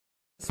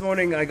This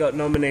morning I got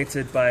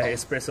nominated by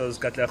Espresso's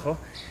Katlejo,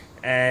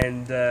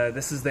 and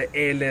this is the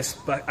ALS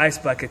Ice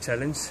Bucket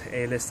Challenge.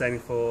 ALS standing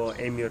for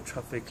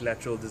amyotrophic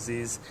lateral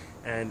disease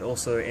and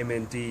also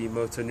MND,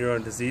 motor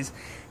neuron disease.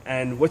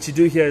 And what you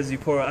do here is you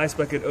pour an ice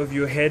bucket over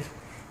your head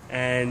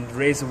and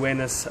raise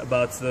awareness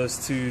about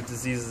those two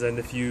diseases. And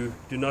if you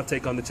do not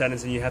take on the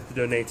challenge, then you have to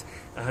donate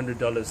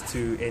 $100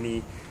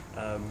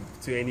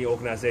 to any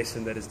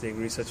organization that is doing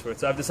research for it.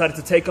 So I've decided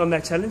to take on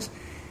that challenge,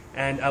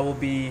 and I will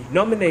be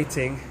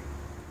nominating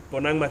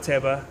Bonang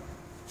Mateba,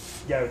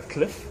 Gareth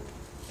Cliff,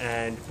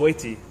 and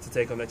Boiti to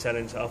take on the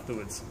challenge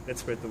afterwards. Let's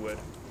spread the word.